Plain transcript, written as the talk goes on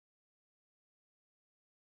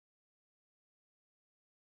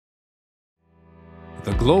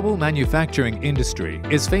The global manufacturing industry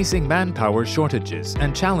is facing manpower shortages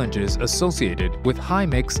and challenges associated with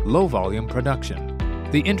high-mix, low-volume production.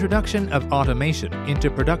 The introduction of automation into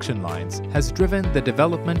production lines has driven the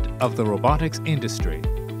development of the robotics industry.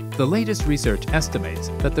 The latest research estimates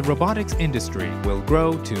that the robotics industry will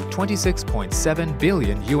grow to $26.7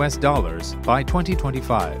 billion by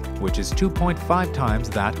 2025, which is 2.5 times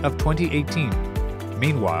that of 2018.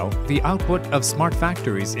 Meanwhile, the output of smart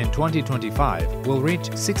factories in 2025 will reach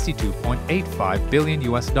 $62.85 billion,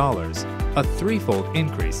 a threefold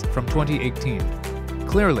increase from 2018.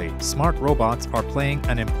 Clearly, smart robots are playing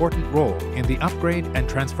an important role in the upgrade and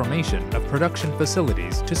transformation of production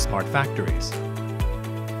facilities to smart factories.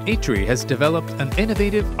 ITRI has developed an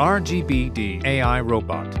innovative RGB D AI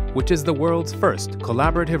robot, which is the world's first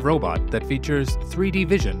collaborative robot that features 3D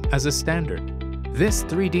vision as a standard. This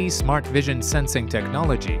 3D smart vision sensing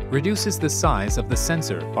technology reduces the size of the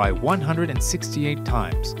sensor by 168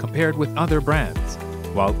 times compared with other brands,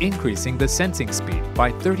 while increasing the sensing speed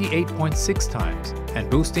by 38.6 times and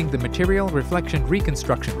boosting the material reflection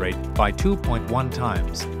reconstruction rate by 2.1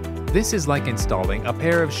 times. This is like installing a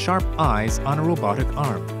pair of sharp eyes on a robotic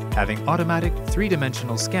arm, having automatic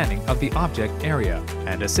three-dimensional scanning of the object area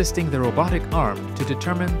and assisting the robotic arm to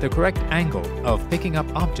determine the correct angle of picking up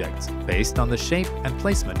objects based on the shape and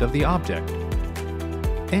placement of the object.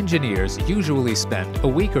 Engineers usually spend a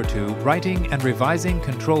week or two writing and revising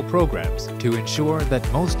control programs to ensure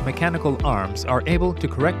that most mechanical arms are able to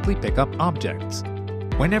correctly pick up objects.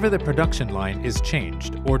 Whenever the production line is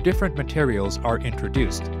changed or different materials are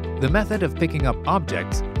introduced, the method of picking up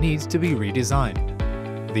objects needs to be redesigned.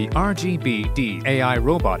 The RGB D AI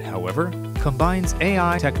robot, however, combines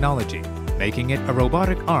AI technology, making it a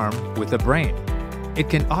robotic arm with a brain. It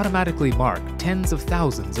can automatically mark tens of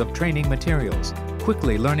thousands of training materials,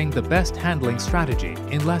 quickly learning the best handling strategy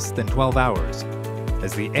in less than 12 hours.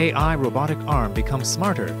 As the AI robotic arm becomes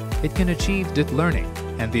smarter, it can achieve deep learning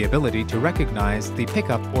and the ability to recognize the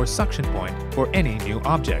pickup or suction point for any new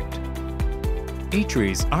object.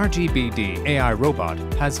 ITRI's RGB D AI robot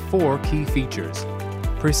has 4 key features: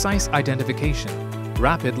 precise identification,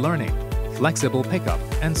 rapid learning, flexible pickup,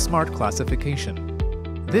 and smart classification.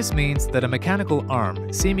 This means that a mechanical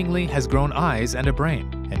arm seemingly has grown eyes and a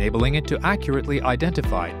brain, enabling it to accurately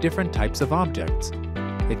identify different types of objects.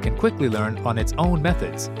 It can quickly learn on its own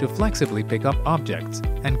methods to flexibly pick up objects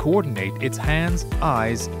and coordinate its hands,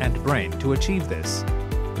 eyes, and brain to achieve this.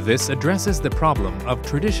 This addresses the problem of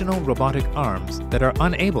traditional robotic arms that are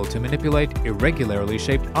unable to manipulate irregularly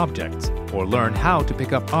shaped objects or learn how to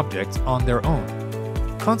pick up objects on their own.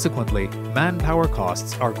 Consequently, manpower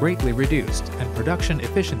costs are greatly reduced and production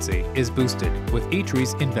efficiency is boosted with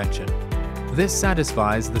ITRI's invention. This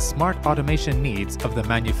satisfies the smart automation needs of the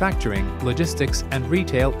manufacturing, logistics, and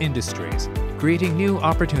retail industries, creating new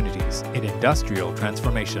opportunities in industrial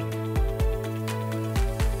transformation.